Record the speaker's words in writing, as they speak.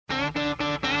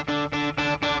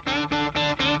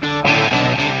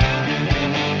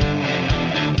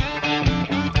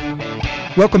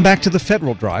Welcome back to the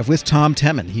Federal Drive with Tom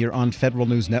Temin here on Federal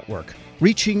News Network.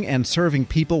 Reaching and serving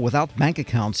people without bank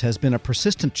accounts has been a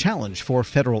persistent challenge for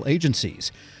federal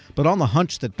agencies. But on the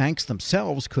hunch that banks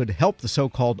themselves could help the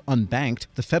so-called unbanked,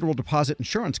 the Federal Deposit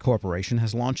Insurance Corporation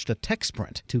has launched a tech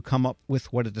sprint to come up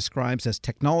with what it describes as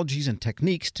technologies and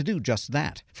techniques to do just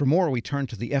that. For more, we turn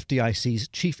to the FDIC's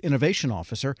Chief Innovation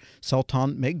Officer,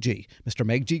 Sultan Meghji. Mr.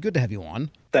 Meghji, good to have you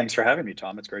on. Thanks for having me,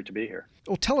 Tom. It's great to be here.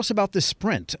 Well, tell us about this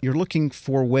sprint. You're looking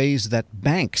for ways that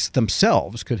banks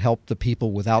themselves could help the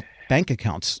people without bank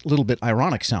accounts. A little bit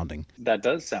ironic sounding. That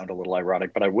does sound a little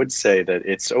ironic, but I would say that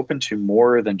it's open to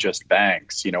more than just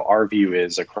banks. You know, our view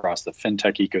is across the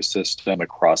fintech ecosystem,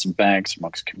 across banks,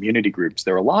 amongst community groups,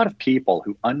 there are a lot of people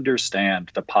who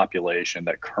understand the population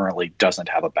that currently doesn't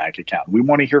have a bank account. We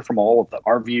want to hear from all of them.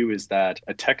 Our view is that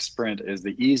a tech sprint is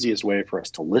the easiest way for us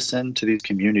to listen to these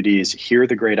communities, hear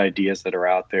the great ideas that are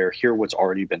out there, hear what's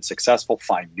already been successful,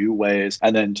 find new ways,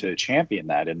 and then to champion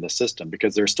that in the system,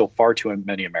 because there's still far too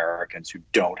many Americans who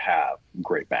don't have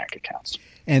great bank accounts.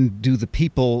 And do the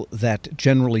people that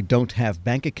generally don't have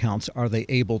bank accounts, are they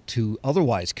able to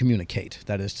otherwise communicate?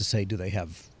 That is to say, do they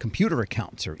have computer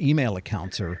accounts or email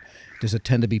accounts, or does it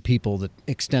tend to be people that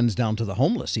extends down to the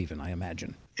homeless even, I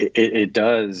imagine? It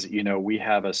does. You know, we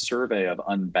have a survey of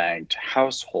unbanked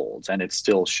households, and it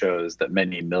still shows that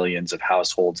many millions of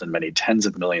households and many tens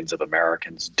of millions of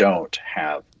Americans don't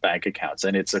have bank accounts.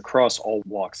 And it's across all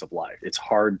walks of life. It's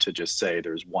hard to just say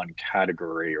there's one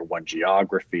category or one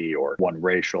geography or one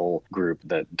racial group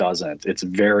that doesn't. It's a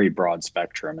very broad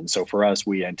spectrum. And so for us,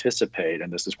 we anticipate,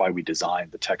 and this is why we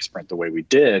designed the tech sprint the way we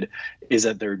did, is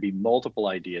that there would be multiple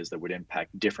ideas that would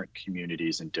impact different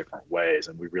communities in different ways.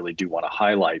 And we really do want to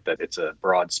highlight that it's a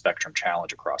broad spectrum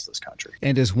challenge across this country.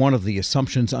 And is one of the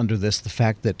assumptions under this the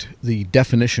fact that the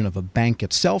definition of a bank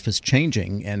itself is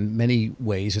changing? In many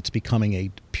ways, it's becoming a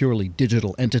purely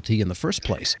digital entity in the first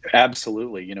place.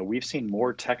 Absolutely. You know, we've seen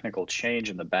more technical change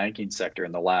in the banking sector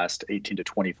in the last 18 to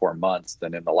 24 months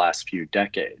than in the last few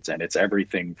decades. And it's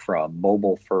everything from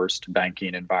mobile-first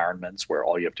banking environments where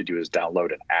all you have to do is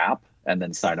download an app and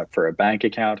then sign up for a bank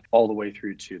account, all the way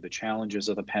through to the challenges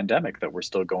of the pandemic that we're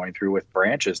still going through with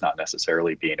branches not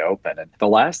necessarily being open. And the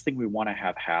last thing we want to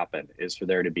have happen is for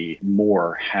there to be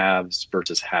more haves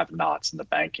versus have-nots in the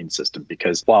banking system,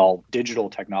 because while digital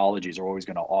technologies are always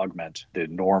going to augment the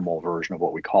normal version of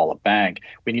what we call a bank,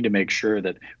 we need to make sure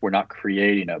that we're not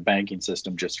creating a banking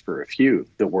system just for a few,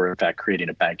 that we're in fact creating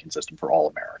a banking system for all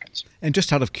Americans. And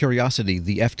just out of curiosity,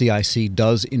 the FDIC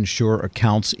does insure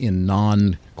accounts in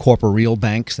non-corporate real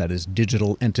banks, that is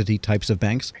digital entity types of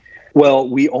banks? Well,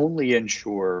 we only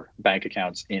insure bank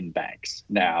accounts in banks.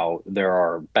 Now, there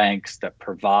are banks that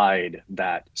provide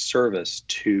that service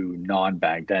to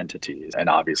non-banked entities, and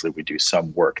obviously we do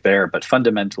some work there, but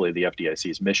fundamentally the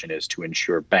FDIC's mission is to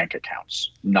insure bank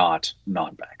accounts, not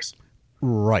non-banks.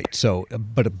 Right. So,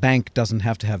 but a bank doesn't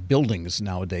have to have buildings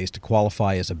nowadays to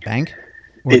qualify as a bank?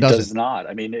 It does not.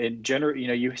 I mean, in general, you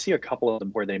know, you see a couple of them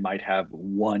where they might have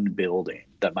one building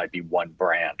that might be one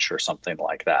branch or something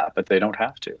like that, but they don't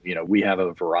have to. You know, we have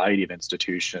a variety of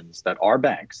institutions that are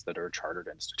banks, that are chartered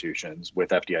institutions with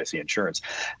FDIC insurance,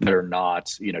 that are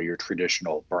not, you know, your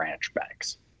traditional branch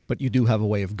banks. But you do have a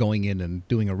way of going in and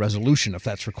doing a resolution if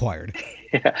that's required.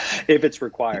 Yeah, if it's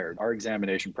required. Our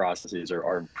examination processes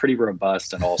are pretty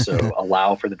robust and also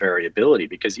allow for the variability,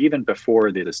 because even before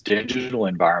this digital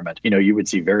environment, you know, you would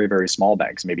see very, very small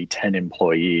banks, maybe 10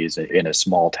 employees in a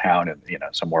small town and, you know,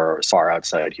 somewhere far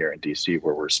outside here in DC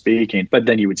where we're speaking. But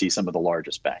then you would see some of the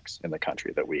largest banks in the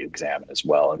country that we examine as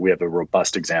well. And we have a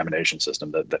robust examination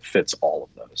system that fits all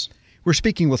of those. We're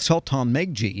speaking with Sultan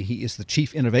Meghji. He is the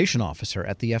Chief Innovation Officer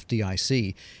at the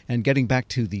FDIC. And getting back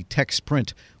to the tech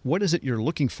sprint, what is it you're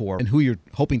looking for and who you're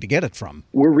hoping to get it from?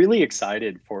 We're really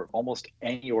excited for almost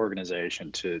any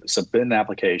organization to submit an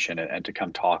application and to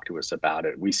come talk to us about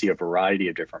it. We see a variety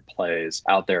of different plays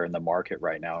out there in the market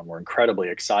right now, and we're incredibly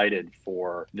excited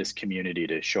for this community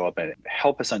to show up and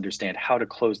help us understand how to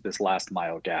close this last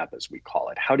mile gap, as we call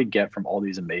it, how to get from all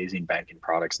these amazing banking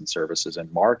products and services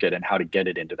and market and how to get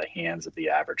it into the hands of the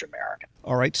average American.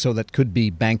 All right, so that could be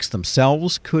banks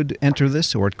themselves could enter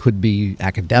this, or it could be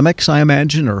academics, I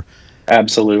imagine, or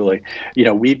Absolutely. You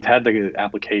know, we've had the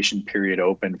application period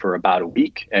open for about a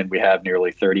week, and we have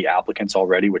nearly 30 applicants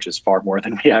already, which is far more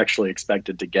than we actually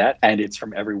expected to get. And it's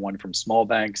from everyone from small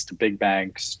banks to big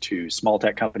banks to small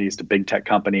tech companies to big tech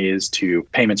companies to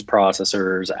payments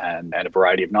processors and a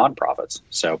variety of nonprofits.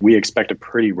 So we expect a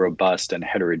pretty robust and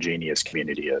heterogeneous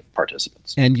community of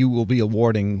participants. And you will be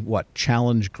awarding,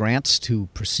 challenge grants to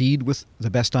proceed with the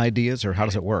best ideas, or how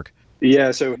does it work?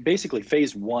 Yeah, so basically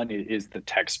phase one is the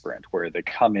tech sprint where they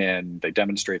come in, they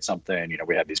demonstrate something,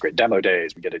 we have these great demo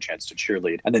days, we get a chance to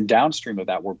cheerlead. And then downstream of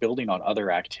that, we're building on other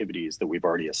activities that we've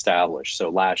already established. So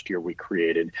last year we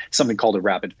created something called a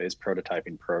rapid phase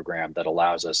prototyping program that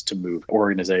allows us to move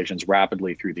organizations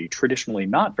rapidly through the traditionally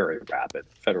not very rapid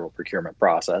federal procurement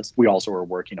process. We also are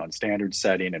working on standard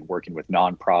setting and working with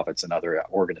nonprofits and other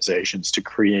organizations to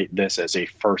create this as a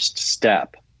first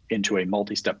step into a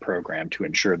multi-step program to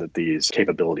ensure that these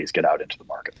capabilities get out into the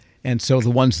market. And so the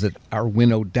ones that are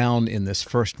winnowed down in this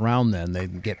first round, then they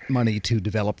get money to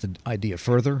develop the idea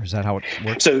further? Is that how it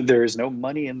works? So there is no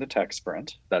money in the tech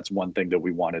sprint. That's one thing that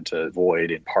we wanted to avoid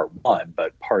in part one,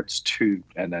 but parts two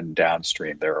and then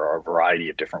downstream, there are a variety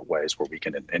of different ways where we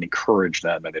can encourage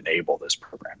them and enable this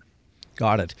program.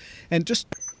 Got it. And just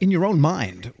in your own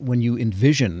mind, when you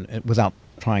envision, without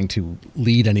trying to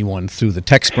lead anyone through the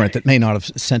tech sprint that may not have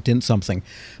sent in something,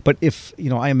 but if,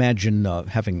 I imagine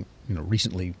having,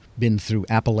 recently been through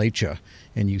Appalachia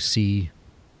and you see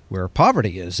where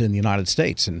poverty is in the United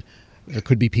States, and there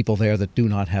could be people there that do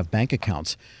not have bank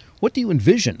accounts. What do you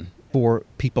envision for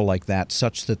people like that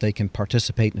such that they can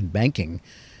participate in banking?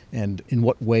 And in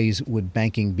what ways would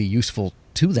banking be useful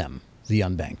to them, the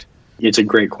unbanked? It's a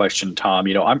great question, Tom.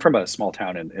 I'm from a small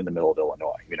town in the middle of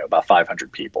Illinois, about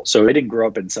 500 people. So I didn't grow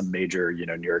up in some major,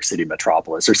 New York City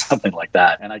metropolis or something like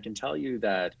that. And I can tell you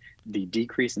that the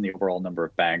decrease in the overall number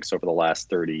of banks over the last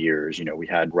 30 years, we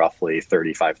had roughly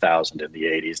 35,000 in the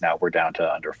 80s. Now we're down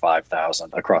to under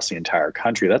 5,000 across the entire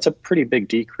country. That's a pretty big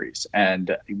decrease.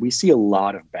 And we see a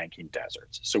lot of banking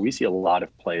deserts. So we see a lot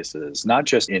of places, not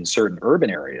just in certain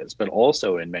urban areas, but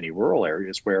also in many rural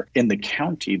areas where in the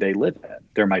county they live in,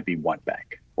 there might be one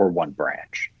bank or one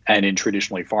branch. And in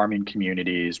traditionally farming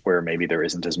communities where maybe there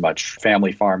isn't as much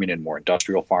family farming and more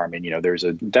industrial farming, there's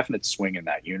a definite swing in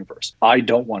that universe. I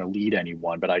don't want to lead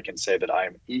anyone, but I can say that I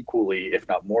am equally, if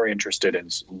not more interested in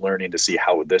learning to see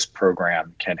how this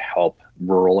program can help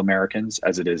rural Americans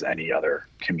as it is any other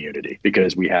community,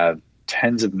 because we have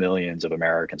tens of millions of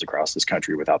Americans across this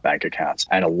country without bank accounts,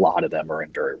 and a lot of them are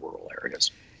in very rural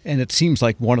areas. And it seems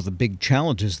like one of the big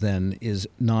challenges then is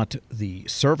not the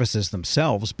services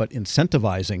themselves, but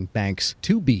incentivizing banks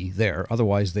to be there.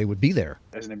 Otherwise, they would be there.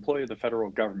 As an employee of the federal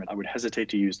government, I would hesitate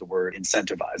to use the word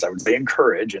incentivize. I would say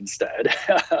encourage instead.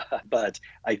 But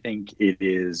I think it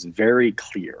is very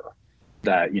clear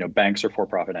that, banks are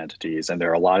for-profit entities, and there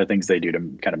are a lot of things they do to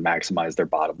kind of maximize their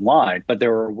bottom line. But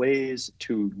there are ways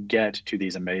to get to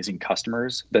these amazing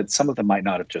customers that some of them might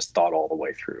not have just thought all the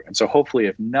way through. And so hopefully,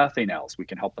 if nothing else, we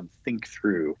can help them think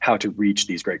through how to reach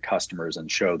these great customers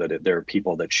and show that there are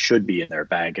people that should be in their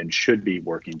bank and should be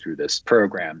working through this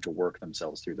program to work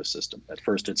themselves through the system. At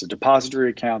first, it's a depository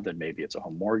account, then maybe it's a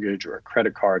home mortgage or a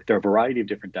credit card. There are a variety of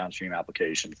different downstream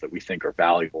applications that we think are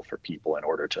valuable for people in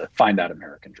order to find that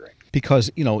American dream. Because,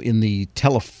 in the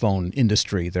telephone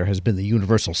industry, there has been the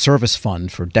Universal Service Fund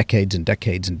for decades and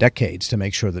decades and decades to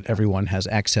make sure that everyone has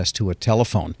access to a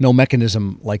telephone. No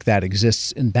mechanism like that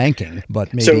exists in banking,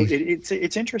 but maybe... So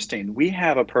it's interesting. We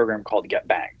have a program called Get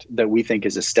Banked that we think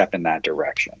is a step in that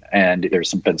direction. And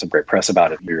there's been some great press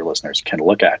about it your listeners can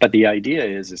look at. But the idea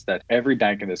is that every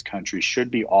bank in this country should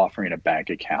be offering a bank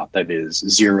account that is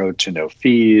zero to no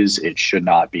fees. It should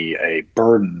not be a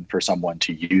burden for someone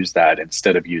to use that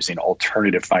instead of using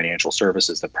alternative financial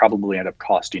services that probably end up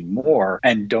costing more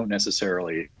and don't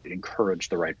necessarily encourage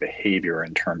the right behavior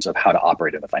in terms of how to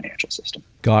operate in the financial system.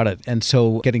 Got it. And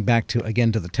so getting back to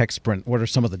the tech sprint, what are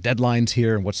some of the deadlines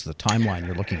here and what's the timeline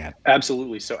you're looking at?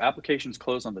 Absolutely. So applications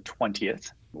close on the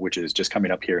 20th, which is just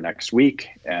coming up here next week.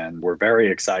 And we're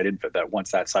very excited that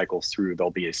once that cycles through,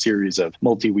 there'll be a series of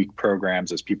multi-week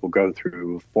programs as people go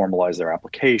through, formalize their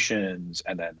applications.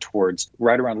 And then towards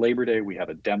right around Labor Day, we have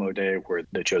a demo day where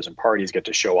the chosen parties get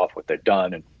to show off what they've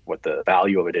done and what the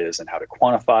value of it is and how to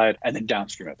quantify it. And then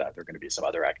downstream of that, there are going to be some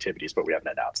other activities, but we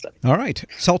haven't announced any. All right.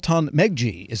 Sultan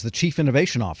Meghji is the Chief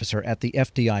Innovation Officer at the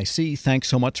FDIC. Thanks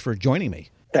so much for joining me.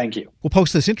 Thank you. We'll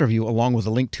post this interview along with a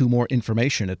link to more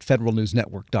information at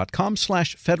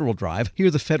federalnewsnetwork.com/Federal Drive. Hear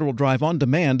the Federal Drive on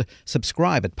demand.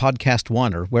 Subscribe at Podcast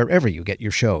One or wherever you get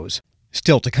your shows.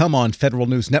 Still to come on Federal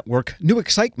News Network, new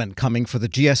excitement coming for the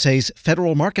GSA's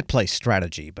federal marketplace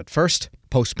strategy. But first,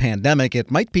 post-pandemic,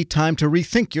 it might be time to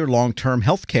rethink your long-term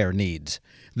health care needs.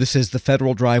 This is the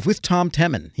Federal Drive with Tom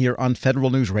Temin here on Federal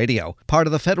News Radio, part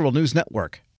of the Federal News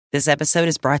Network. This episode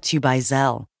is brought to you by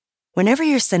Zelle. Whenever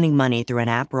you're sending money through an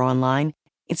app or online,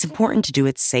 it's important to do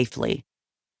it safely.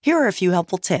 Here are a few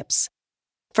helpful tips.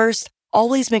 First,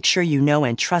 always make sure you know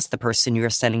and trust the person you are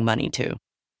sending money to.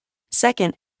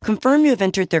 Second, confirm you have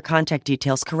entered their contact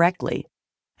details correctly.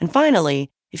 And finally,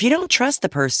 if you don't trust the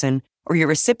person, or your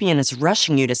recipient is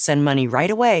rushing you to send money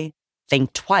right away,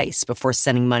 think twice before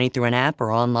sending money through an app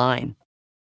or online.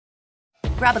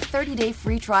 Grab a 30-day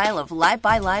free trial of Live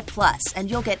by Live Plus, and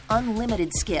you'll get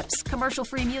unlimited skips,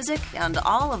 commercial-free music, and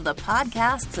all of the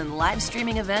podcasts and live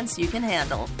streaming events you can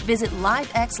handle. Visit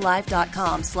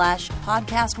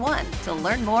livexlive.com/podcast1 to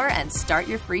learn more and start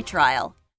your free trial.